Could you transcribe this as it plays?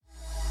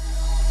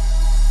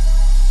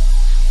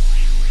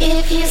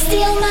If you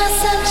steal my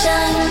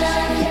sunshine,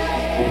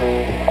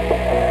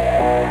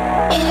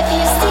 if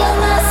you steal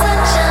my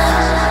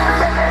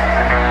sunshine,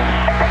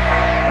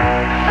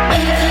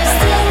 if you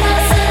steal my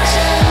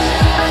sunshine,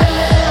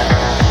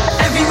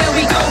 everywhere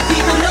we go,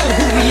 people know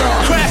who we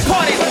are. Crash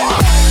party.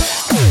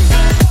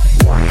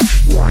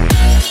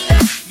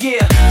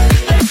 Yeah,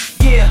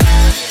 yeah.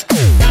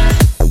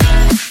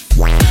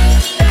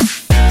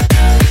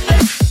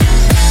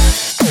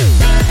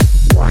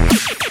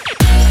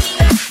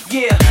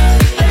 Yeah,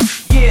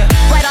 yeah.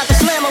 Right out the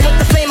slammer with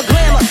the flame of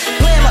glamour,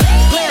 glamour,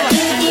 glamour.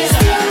 If you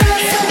steal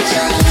my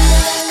sunshine.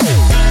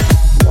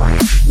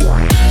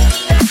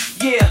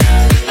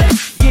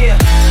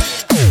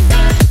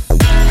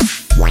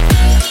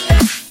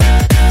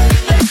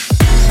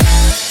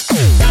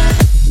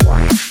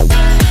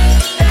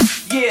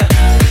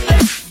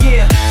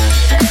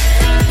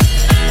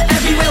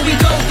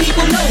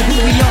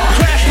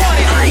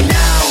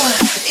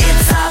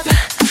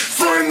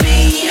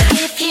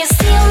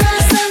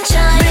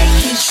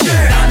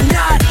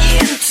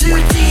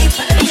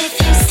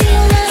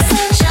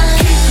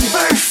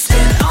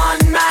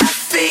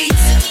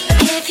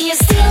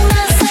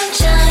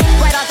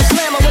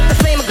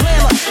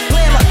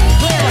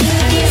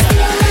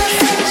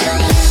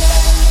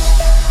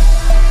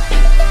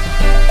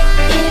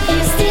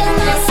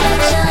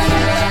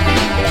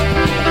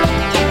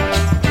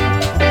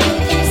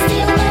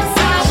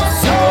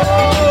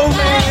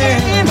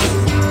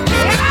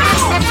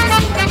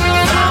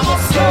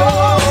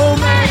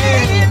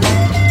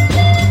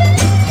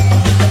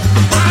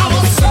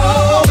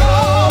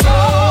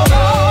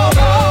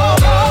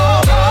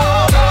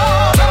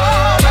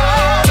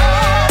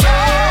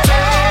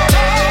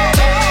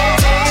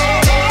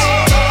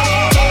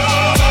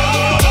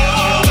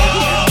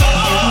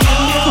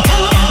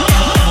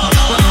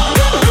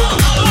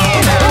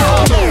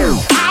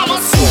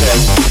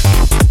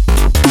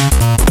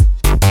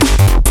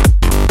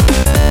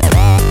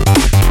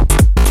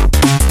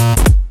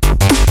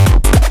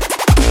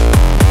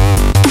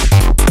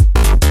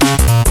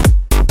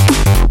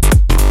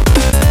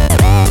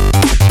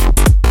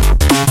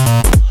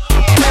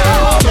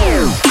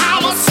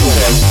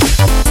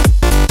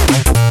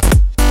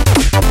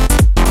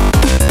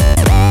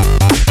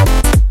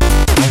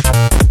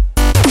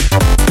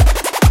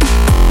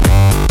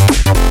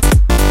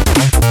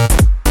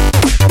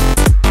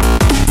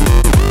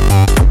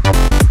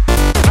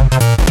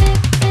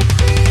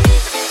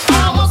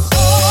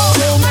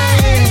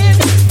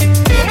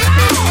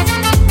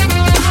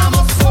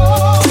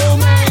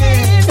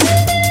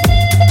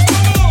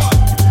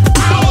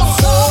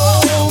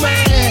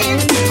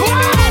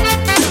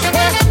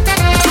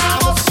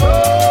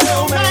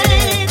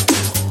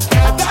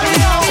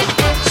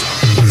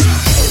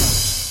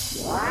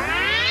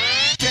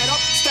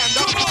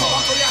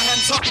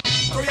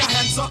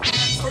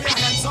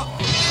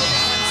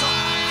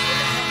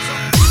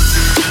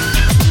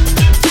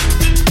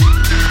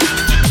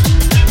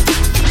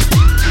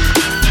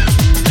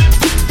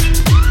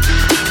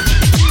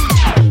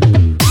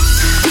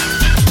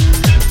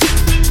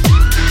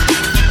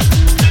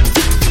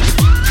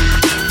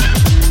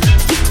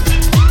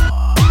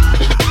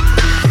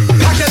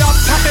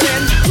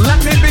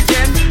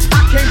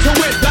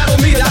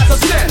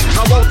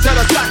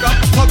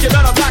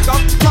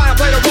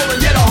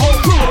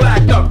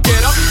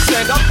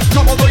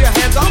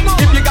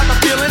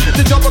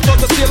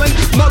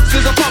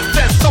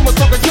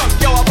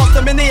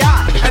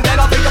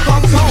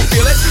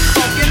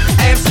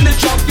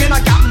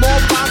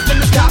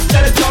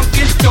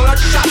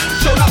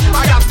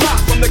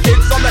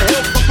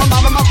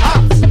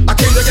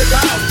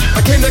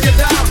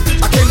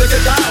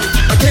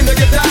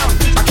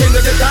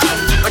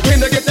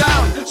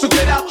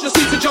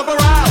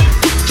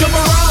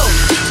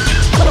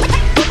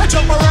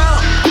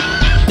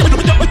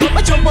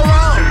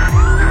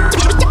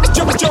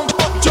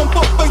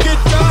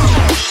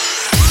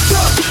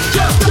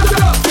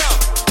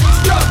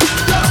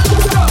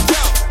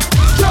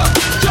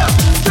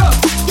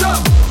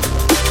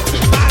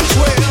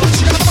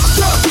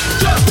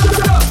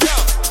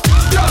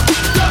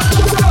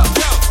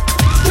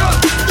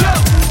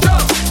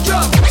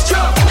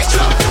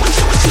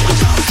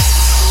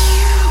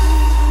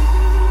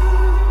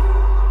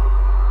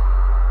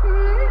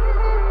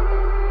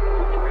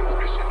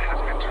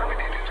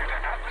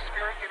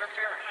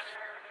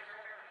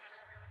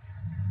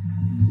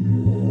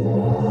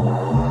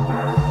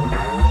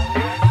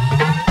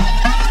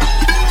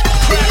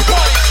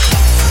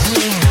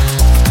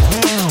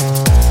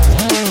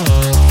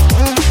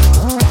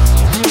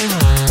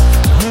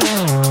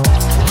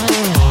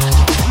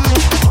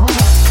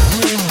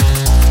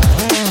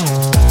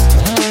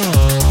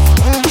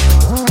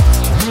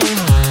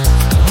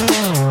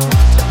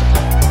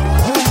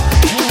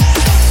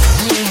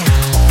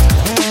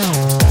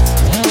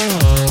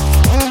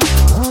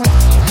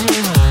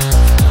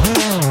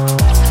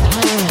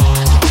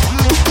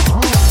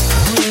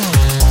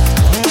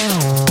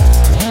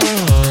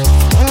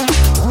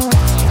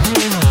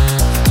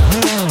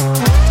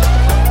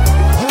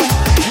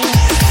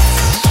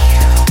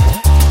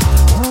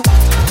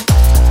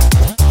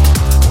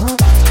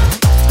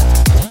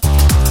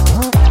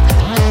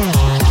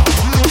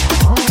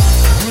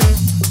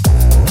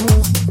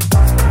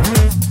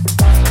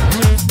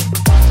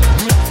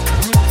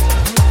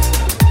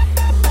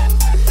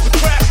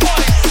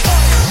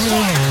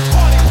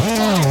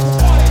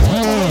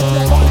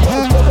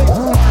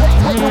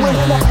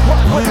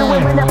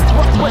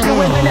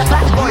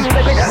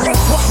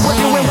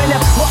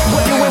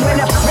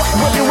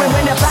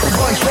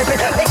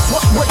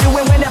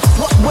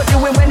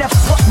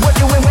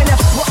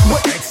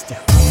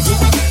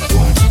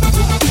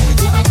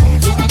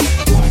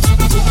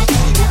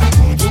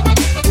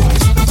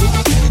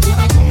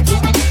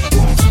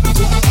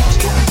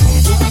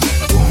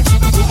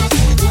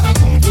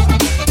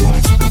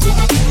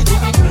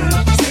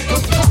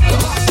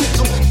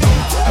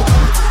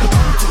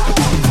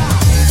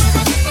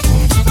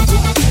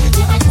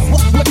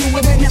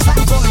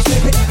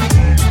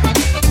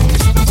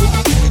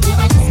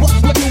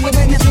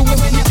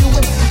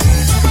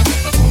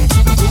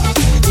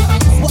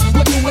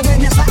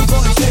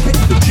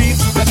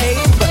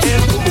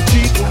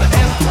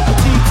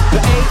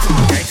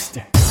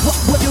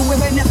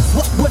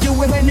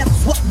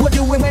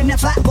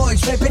 fat boys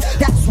tripping.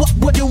 That's what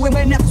we're doing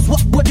when that's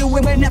what we're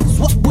doing when that's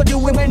what we're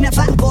doing when the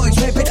fat boys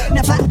tripping.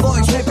 The fat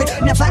boys tripping.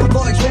 The fat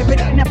boys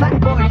tripping. The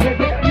fat boys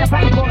tripping. The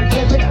fat boys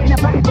tripping. The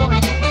fat boys.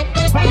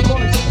 Fat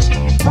boys.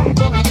 Fat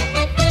boys.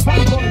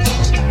 Fat boys.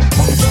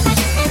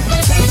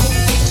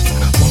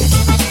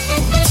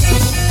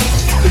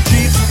 The G,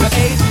 the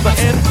A, the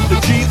N, the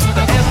G,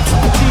 the S,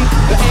 the T,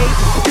 the A,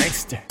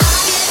 gangster.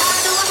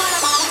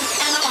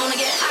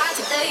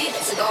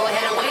 So go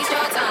ahead and waste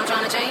your time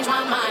trying to change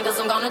my mind, cause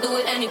I'm gonna do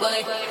it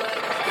anyway. I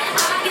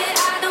get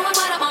high doing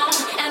what I want,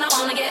 and I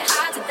wanna get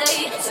high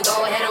today. So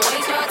go ahead and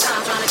waste your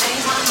time trying to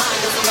change my mind,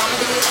 cause I'm gonna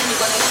do it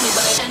anyway,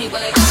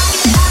 anyway. I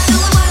get high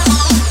doing what I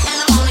want, and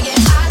I wanna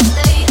get high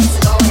today. So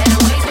go ahead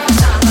and waste your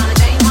time trying to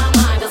change my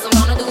mind, cause I'm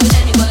gonna do it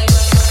anyway.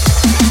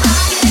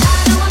 I get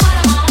high doing what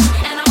I want,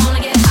 and I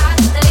wanna get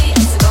high today.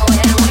 So go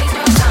ahead and waste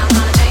your time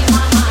trying to change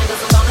my mind,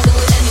 cause I'm gonna do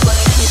it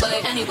anyway.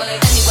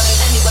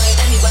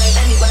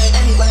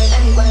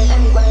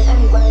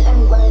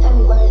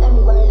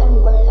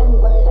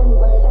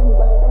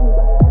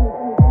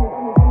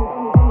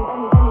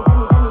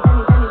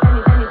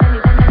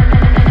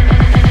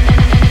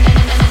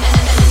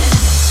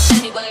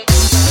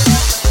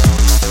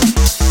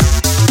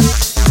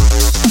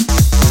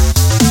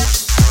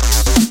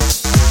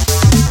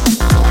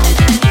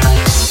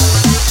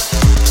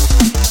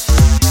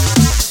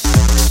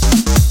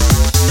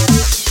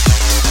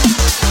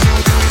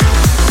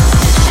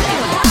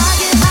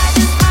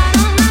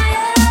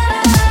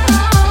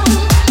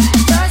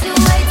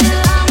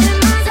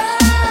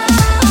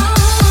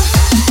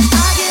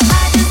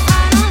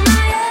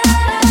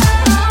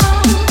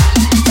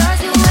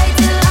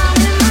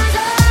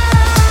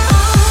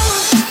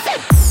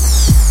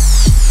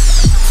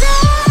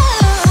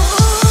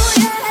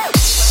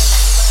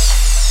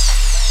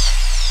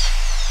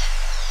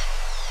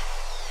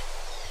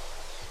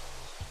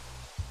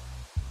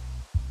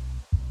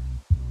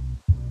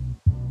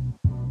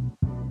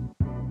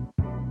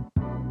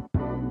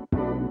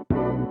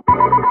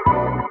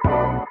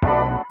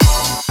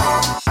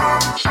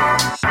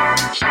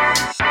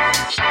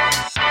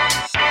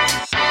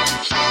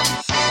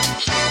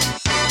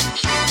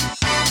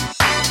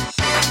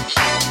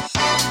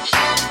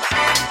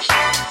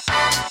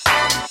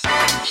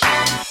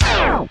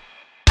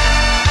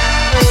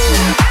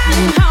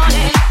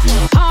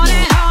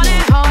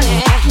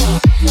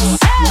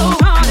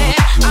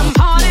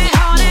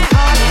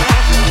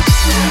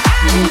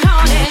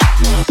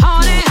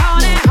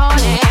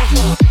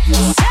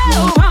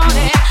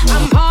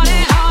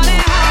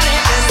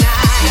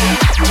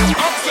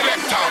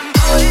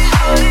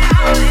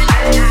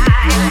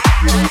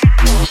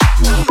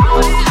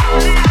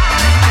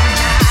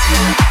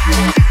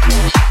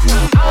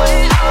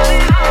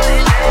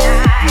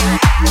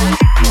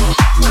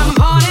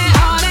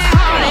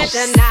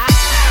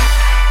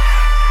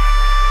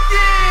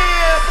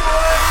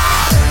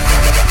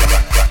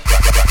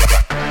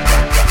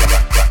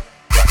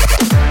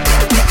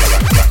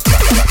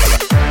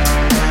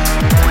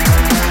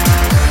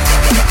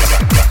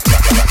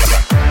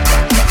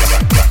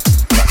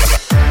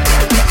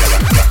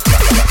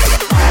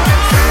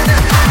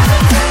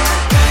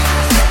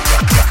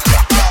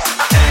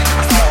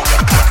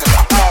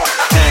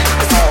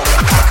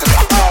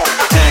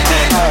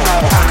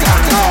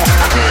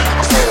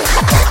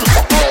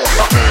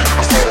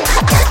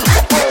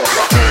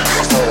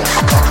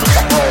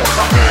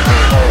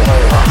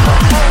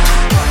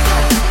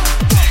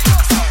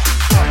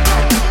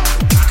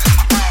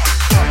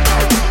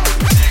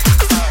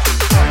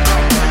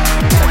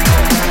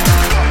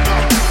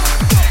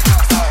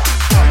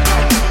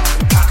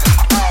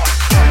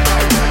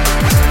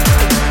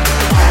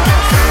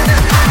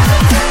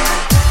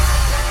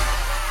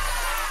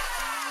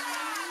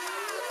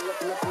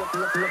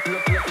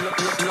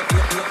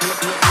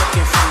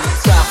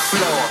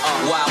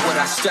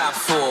 Stop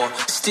for,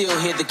 still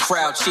hear the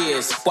crowd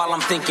cheers while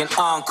I'm thinking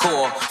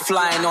encore.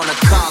 Flying on a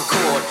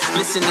Concorde,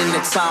 listening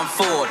to Tom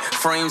Ford.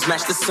 Frames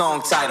match the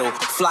song title,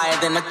 flyer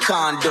than a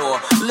condor.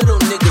 Little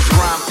niggas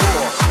rhyme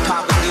poor,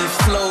 poverty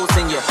flows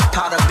in your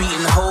powder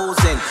beating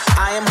holes in.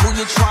 I am who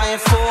you're trying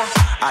for?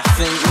 I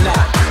think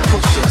not.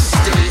 Pusher,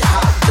 stay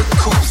hot. The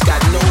coops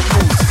got no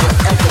roots,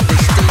 forever they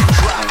stay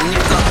dry,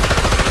 nigga.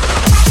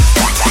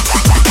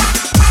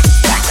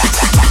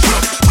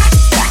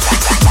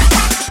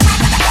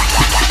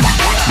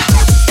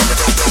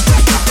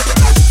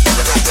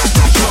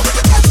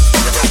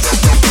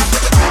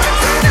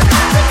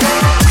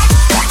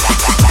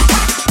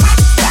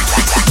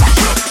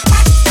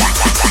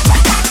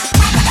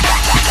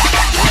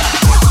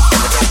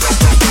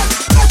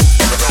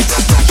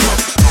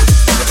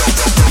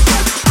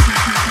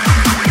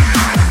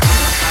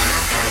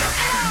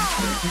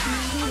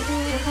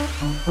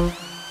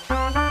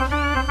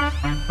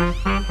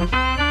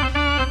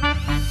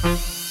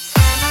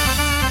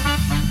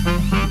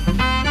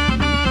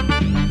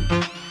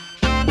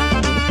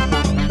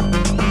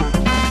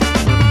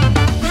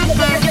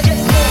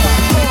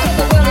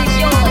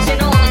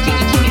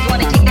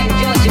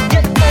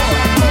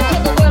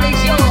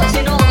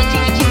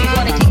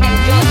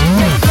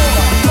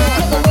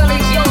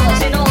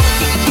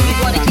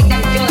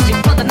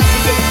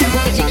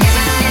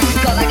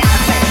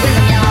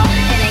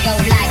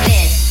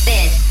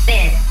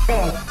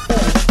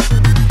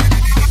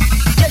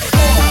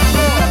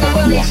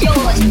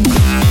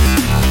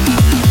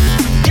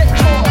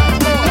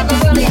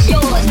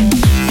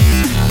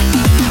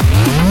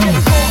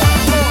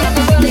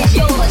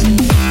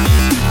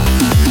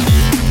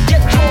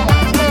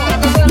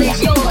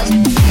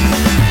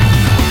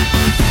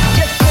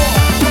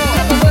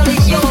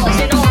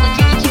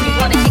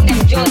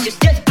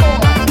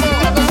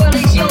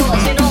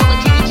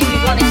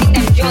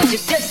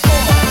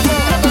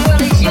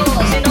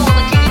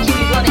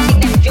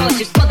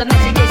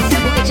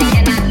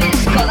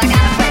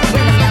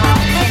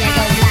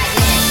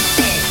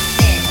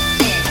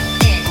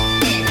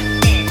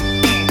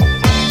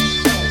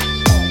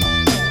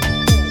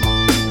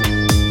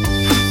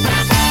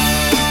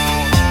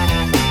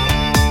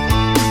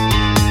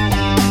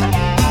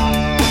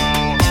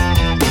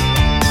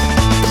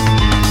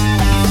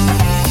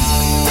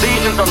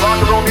 of rock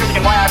and roll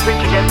music and why I preach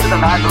against it,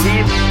 and I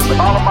believe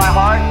with all of my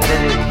heart that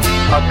it is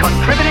a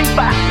contributing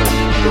factor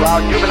to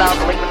our juvenile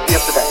delinquency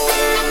of today.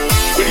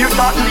 If you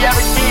talk to the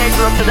average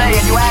teenager of today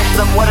and you ask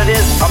them what it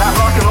is about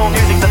rock and roll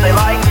music that they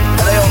like,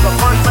 and the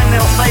first thing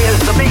they'll say is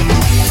the beat.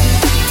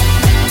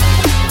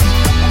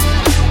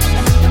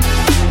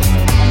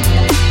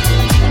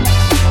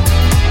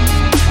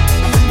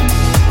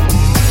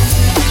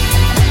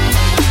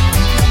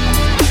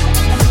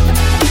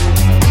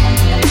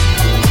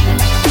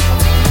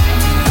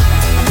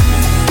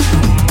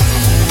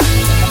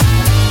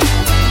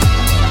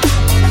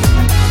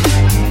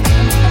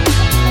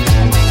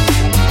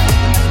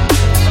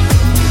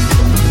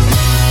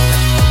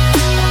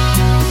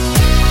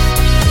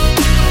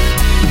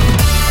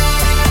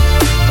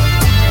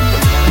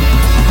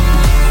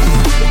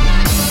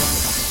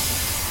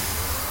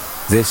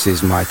 This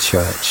is my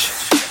church.